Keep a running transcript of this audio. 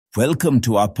Welcome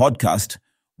to our podcast,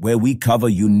 where we cover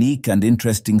unique and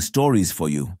interesting stories for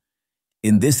you.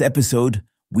 In this episode,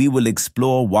 we will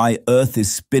explore why Earth is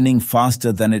spinning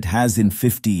faster than it has in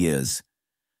 50 years.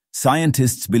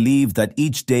 Scientists believe that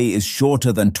each day is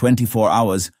shorter than 24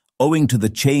 hours owing to the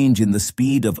change in the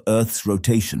speed of Earth's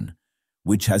rotation,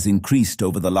 which has increased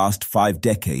over the last 5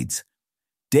 decades.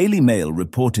 Daily Mail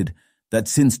reported that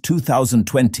since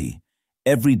 2020,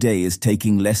 every day is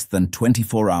taking less than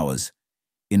 24 hours.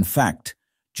 In fact,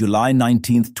 July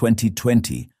 19,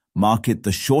 2020 marked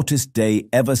the shortest day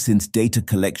ever since data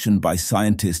collection by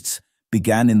scientists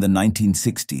began in the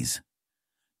 1960s.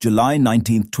 July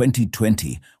 19,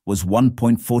 2020 was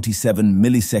 1.47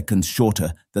 milliseconds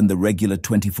shorter than the regular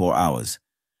 24 hours.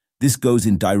 This goes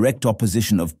in direct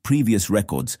opposition of previous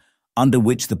records, under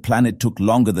which the planet took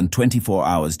longer than 24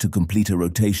 hours to complete a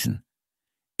rotation.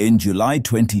 In July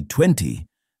 2020,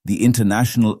 the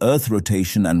International Earth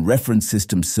Rotation and Reference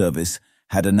System Service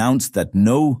had announced that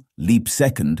no leap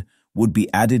second would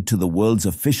be added to the world's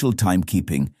official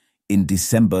timekeeping in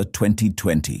December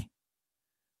 2020.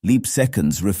 Leap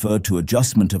seconds refer to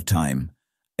adjustment of time,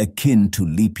 akin to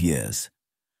leap years.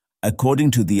 According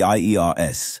to the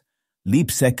IERS, leap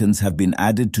seconds have been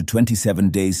added to 27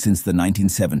 days since the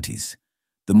 1970s.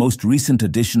 The most recent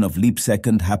addition of leap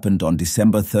second happened on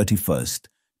December 31st,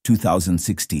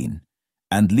 2016.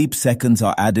 And leap seconds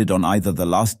are added on either the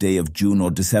last day of June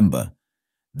or December.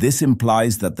 This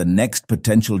implies that the next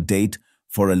potential date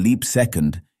for a leap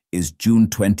second is June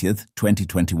 20th,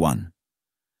 2021.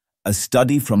 A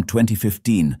study from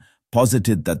 2015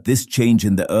 posited that this change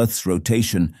in the Earth's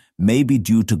rotation may be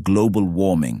due to global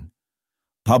warming.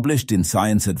 Published in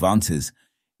Science Advances,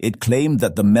 it claimed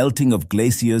that the melting of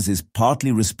glaciers is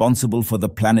partly responsible for the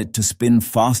planet to spin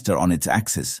faster on its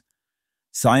axis.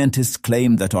 Scientists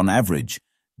claim that on average,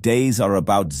 days are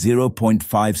about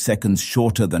 0.5 seconds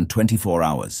shorter than 24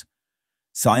 hours.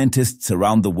 Scientists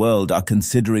around the world are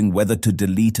considering whether to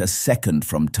delete a second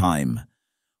from time.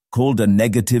 Called a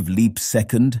negative leap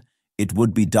second, it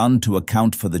would be done to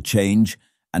account for the change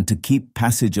and to keep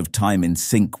passage of time in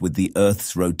sync with the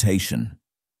Earth's rotation.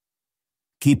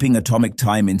 Keeping atomic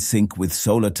time in sync with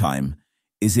solar time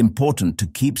is important to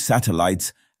keep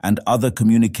satellites and other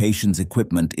communications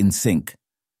equipment in sync.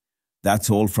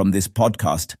 That's all from this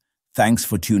podcast. Thanks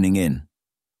for tuning in.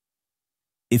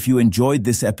 If you enjoyed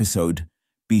this episode,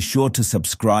 be sure to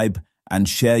subscribe and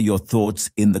share your thoughts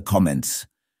in the comments.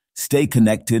 Stay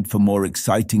connected for more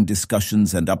exciting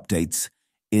discussions and updates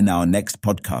in our next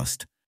podcast.